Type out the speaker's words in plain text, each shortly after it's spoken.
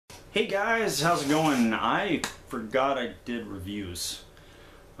Hey guys, how's it going? I forgot I did reviews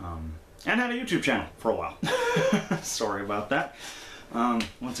and had a YouTube channel for a while. Sorry about that.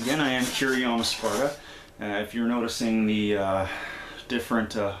 Once again, I am Curiom Sparta. If you're noticing the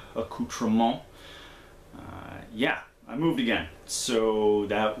different accoutrement, yeah, I moved again. So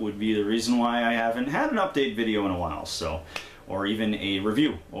that would be the reason why I haven't had an update video in a while, or even a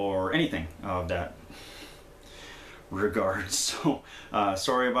review or anything of that regard. So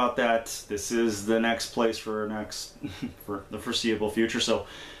sorry about that. This is the next place for for the foreseeable future, so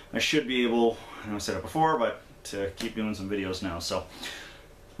I should be able, I know I said it before, but to keep doing some videos now. So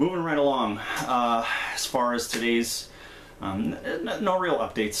moving right along, as far as today's no real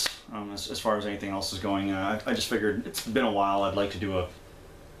updates as far as anything else is going. I just figured it's been a while, I'd like to do a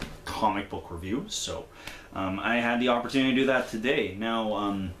comic book review, so I had the opportunity to do that today.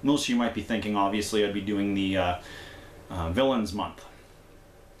 Now most of you might be thinking obviously I'd be doing the Villains Month,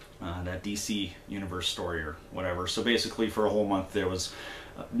 that DC Universe story or whatever. So basically for a whole month there was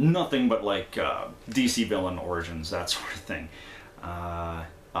nothing but like DC villain origins, that sort of thing.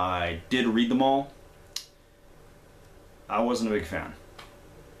 I did read them all. I wasn't a big fan.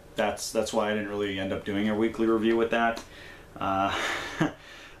 That's why I didn't really end up doing a weekly review with that.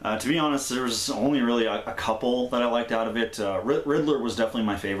 To be honest, there was only really a couple that I liked out of it. Riddler was definitely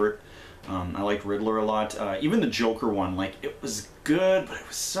my favorite. I liked Riddler a lot. Even the Joker one, like, it was good, but it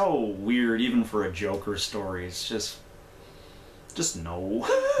was so weird, even for a Joker story. It's just no.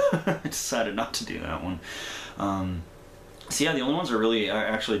 I decided not to do that one. So yeah, the only ones I really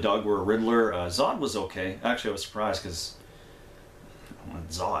actually dug were Riddler. Zod was okay. Actually, I was surprised because I wanted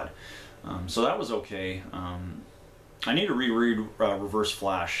Zod. So that was okay. I need to reread Reverse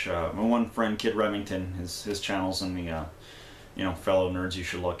Flash. My one friend, Kid Remington, his channel's in the you know, fellow nerds you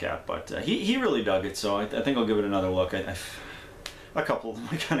should look at, but he really dug it, so I think I'll give it another look. A couple of them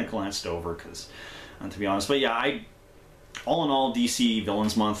I kind of glanced over, because to be honest, but yeah, all in all, DC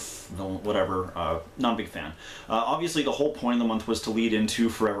Villains Month, whatever, not a big fan. Obviously the whole point of the month was to lead into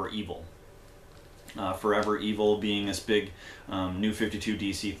Forever Evil. Forever Evil being this big New 52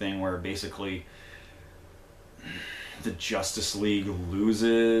 DC thing where basically the Justice League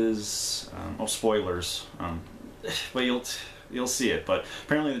loses. Oh, spoilers. But you'll see it. But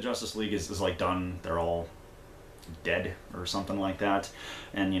apparently the Justice League is like done. They're all dead or something like that.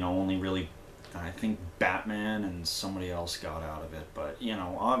 And, you know, only really, I think Batman and somebody else got out of it. But, you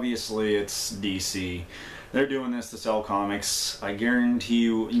know, obviously it's DC. They're doing this to sell comics. I guarantee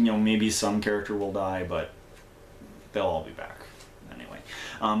you, you know, maybe some character will die, but they'll all be back. Anyway.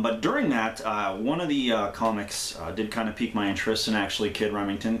 But during that, one of the comics did kind of pique my interest, and actually Kid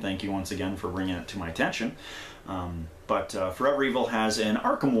Remington, thank you once again for bringing it to my attention. But Forever Evil has an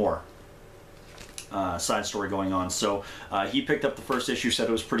Arkham War side story going on. So he picked up the first issue, said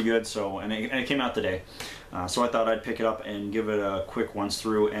it was pretty good, so and it came out today. So I thought I'd pick it up and give it a quick once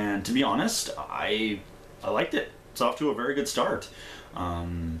through, and to be honest, I liked it. It's off to a very good start.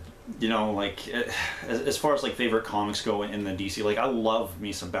 You know, like, as far as like favorite comics go in the DC, like, I love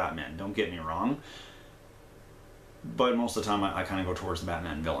me some Batman, don't get me wrong, but most of the time I kind of go towards the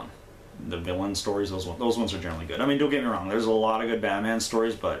Batman villain. The villain stories, those ones are generally good. I mean, don't get me wrong, there's a lot of good Batman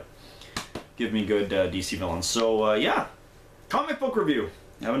stories, but give me good DC villains. So yeah, comic book review.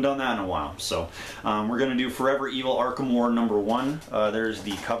 Haven't done that in a while. So we're gonna do Forever Evil Arkham War #1. There's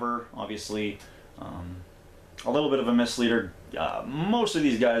the cover, obviously. A little bit of a misleader. Most of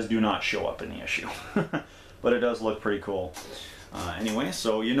these guys do not show up in the issue, but it does look pretty cool. Anyway,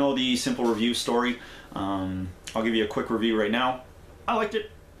 so you know the simple review story. I'll give you a quick review right now. I liked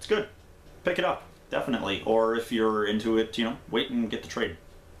it. It's good. Pick it up, definitely. Or if you're into it, you know, wait and get the trade.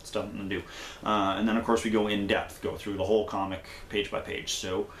 It's something to do. And then, of course, we go in depth, go through the whole comic page by page.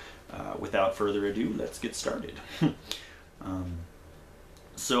 So, without further ado, let's get started.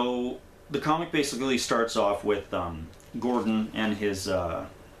 So, the comic basically starts off with Gordon and his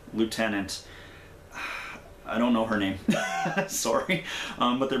lieutenant. I don't know her name. Sorry.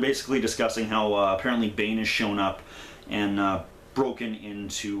 But they're basically discussing how apparently Bane has shown up and broken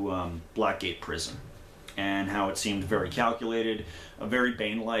into Blackgate Prison, and how it seemed very calculated, very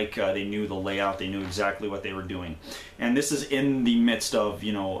Bane-like. They knew the layout, they knew exactly what they were doing. And this is in the midst of,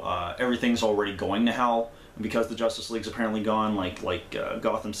 you know, everything's already going to hell, because the Justice League's apparently gone, like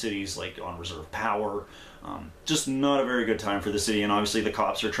Gotham City's like on reserve power. Just not a very good time for the city, and obviously the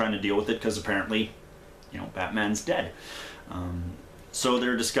cops are trying to deal with it because apparently, you know, Batman's dead. So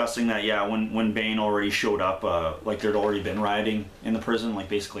they're discussing that, yeah, when Bane already showed up, like there'd already been rioting in the prison, like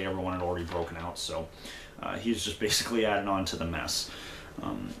basically everyone had already broken out, so he's just basically added on to the mess.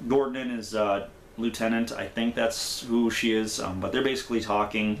 Gordon and his lieutenant. I think that's who she is, but they're basically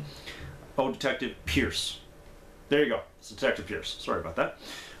talking. Oh, Detective Pierce. There you go. It's Detective Pierce. Sorry about that.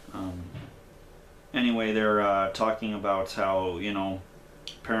 Anyway, they're talking about how, you know,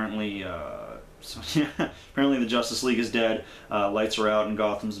 apparently, apparently the Justice League is dead. Lights are out, and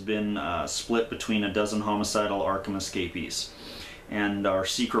Gotham's been split between a dozen homicidal Arkham escapees, and our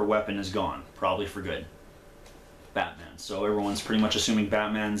secret weapon is gone, probably for good. Batman. So everyone's pretty much assuming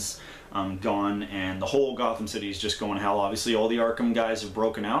Batman's gone, and the whole Gotham City is just going to hell. Obviously, all the Arkham guys have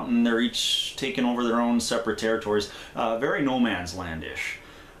broken out, and they're each taking over their own separate territories. Very No Man's Land-ish.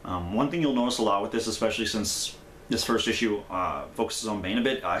 One thing you'll notice a lot with this, especially since this first issue focuses on Bane a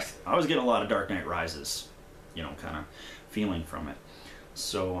bit, I was getting a lot of Dark Knight Rises, you know, kind of feeling from it.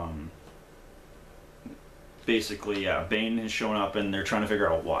 So, basically, yeah, Bane has shown up, and they're trying to figure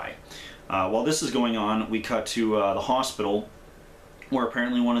out why. While this is going on, we cut to the hospital, where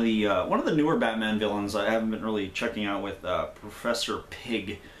apparently one of the newer Batman villains I haven't been really checking out with Professor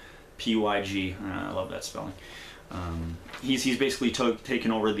Pig, P-Y-G. I love that spelling. He's basically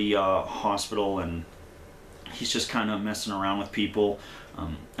taken over the hospital, and he's just kind of messing around with people.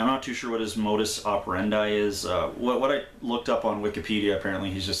 I'm not too sure what his modus operandi is. What I looked up on Wikipedia,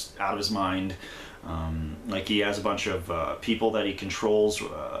 apparently he's just out of his mind. Like he has a bunch of people that he controls,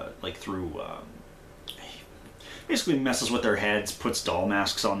 like through, he basically messes with their heads, puts doll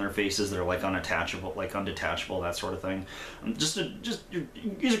masks on their faces. They're like unattachable, like undetachable, that sort of thing.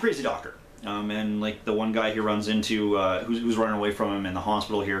 He's a crazy doctor. And like the one guy he runs into, who's running away from him in the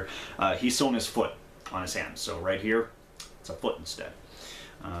hospital here, he's sewn his foot on his hand. So right here, it's a foot instead,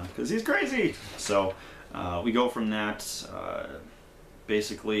 because he's crazy. So we go from that,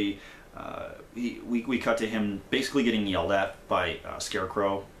 basically. We cut to him basically getting yelled at by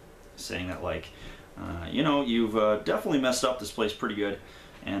Scarecrow, saying that, like, you know, you've definitely messed up this place pretty good,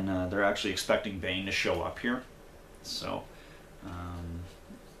 and they're actually expecting Bane to show up here. So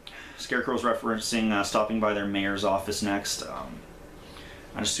Scarecrow's referencing stopping by their mayor's office next.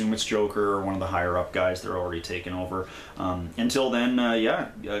 I assume it's Joker or one of the higher up guys. They're already taken over. Until then, yeah,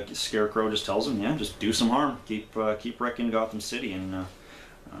 Scarecrow just tells him, yeah, just do some harm, keep wrecking Gotham City. And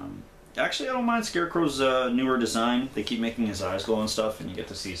actually, I don't mind Scarecrow's newer design. They keep making his eyes glow and stuff, and you get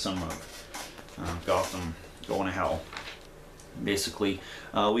to see some of Gotham going to hell. Basically,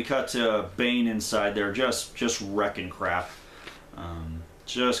 we cut to Bane inside there, just wrecking crap,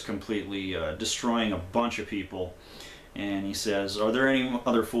 just completely destroying a bunch of people. And he says, "Are there any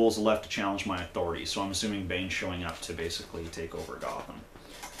other fools left to challenge my authority?" So I'm assuming Bane's showing up to basically take over Gotham.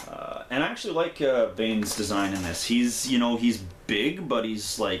 And I actually like Bane's design in this. He's, you know, he's big, but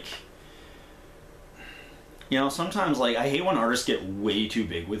he's like, you know, sometimes, like, I hate when artists get way too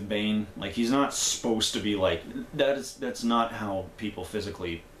big with Bane. Like, he's not supposed to be like, that's not how people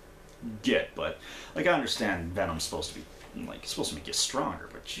physically get, but, like, I understand Venom's supposed to be, like, supposed to make you stronger,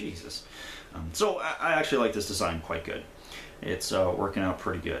 but Jesus. So I actually like this design quite good. It's working out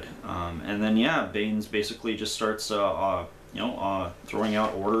pretty good. And then, yeah, Bane's basically just starts, you know, throwing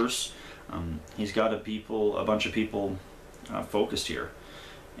out orders. He's got a bunch of people focused here.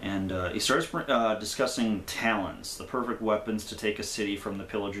 And he starts discussing talons, the perfect weapons to take a city from the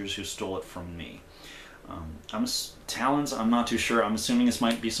pillagers who stole it from me. Talons, I'm not too sure. I'm assuming this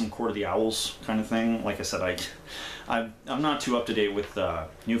might be some Court of the Owls kind of thing. Like I said, I'm not too up to date with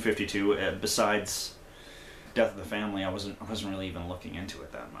New 52. Besides Death of the Family, I wasn't really even looking into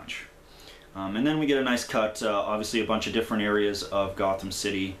it that much. And then we get a nice cut. Obviously, a bunch of different areas of Gotham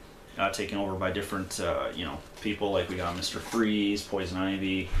City taken over by different, you know, people. Like we got Mr. Freeze, Poison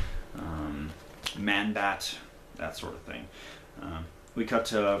Ivy, Man-Bat, that sort of thing. We cut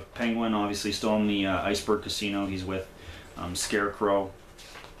to Penguin, obviously still in the Iceberg Casino. He's with Scarecrow,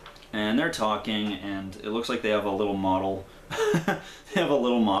 and they're talking, and it looks like they have a little model. They have a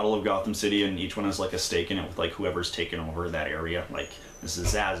little model of Gotham City, and each one has like a stake in it with like whoever's taken over that area. Like, this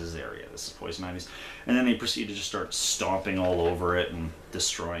is Zaz's area, this is Poison Ivy's. And then they proceed to just start stomping all over it and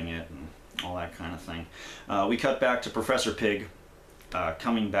destroying it and all that kind of thing. We cut back to Professor Pig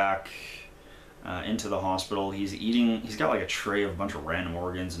coming back into the hospital. He's got like a tray of a bunch of random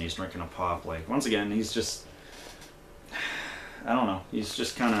organs, and he's drinking a pop. Like, once again, he's just, I don't know, he's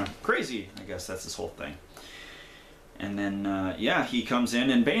just kind of crazy. I guess that's his whole thing. And then, yeah, he comes in,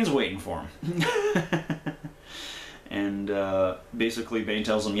 and Bane's waiting for him. And basically Bane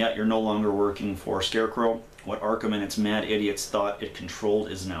tells him, yeah, you're no longer working for Scarecrow. What Arkham and its mad idiots thought it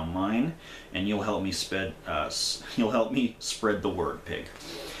controlled is now mine, and you'll help me spread the word, Pig.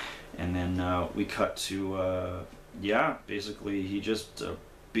 And then we cut to, yeah, basically he just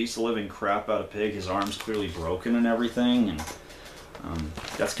beats the living crap out of Pig. His arm's clearly broken and everything, and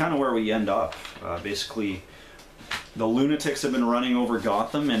That's kind of where we end up. Basically, the lunatics have been running over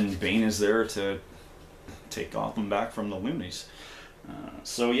Gotham, and Bane is there to take Gotham back from the loonies.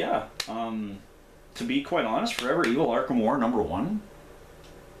 So yeah, to be quite honest, Forever Evil Arkham War #1,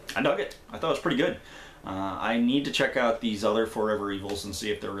 I dug it. I thought it was pretty good. I need to check out these other Forever Evils and see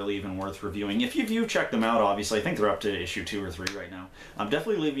if they're really even worth reviewing. If you've checked them out, obviously, I think they're up to issue 2 or 3 right now.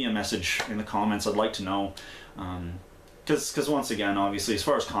 Definitely leave me a message in the comments. I'd like to know. Because once again, obviously, as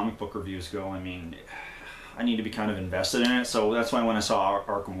far as comic book reviews go, I mean, I need to be kind of invested in it. So that's why when I saw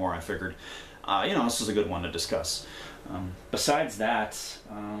Arkham War, I figured, you know, this is a good one to discuss. Besides that,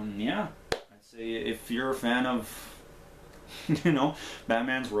 yeah, I'd say if you're a fan of, you know,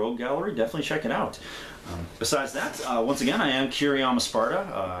 Batman's Rogue Gallery, definitely check it out. Besides that, once again, I am Kiriyama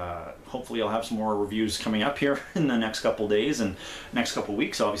Sparta. Hopefully I'll have some more reviews coming up here in the next couple days and next couple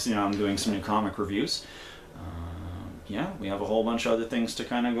weeks. Obviously now I'm doing some new comic reviews. Yeah, we have a whole bunch of other things to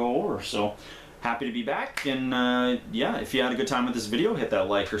kind of go over, so happy to be back. And yeah, if you had a good time with this video, hit that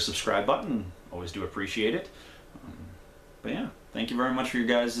like or subscribe button. Always do appreciate it. But yeah, thank you very much for your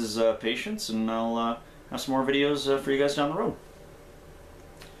guys' patience, and I'll have some more videos for you guys down the road.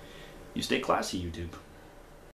 You stay classy, YouTube.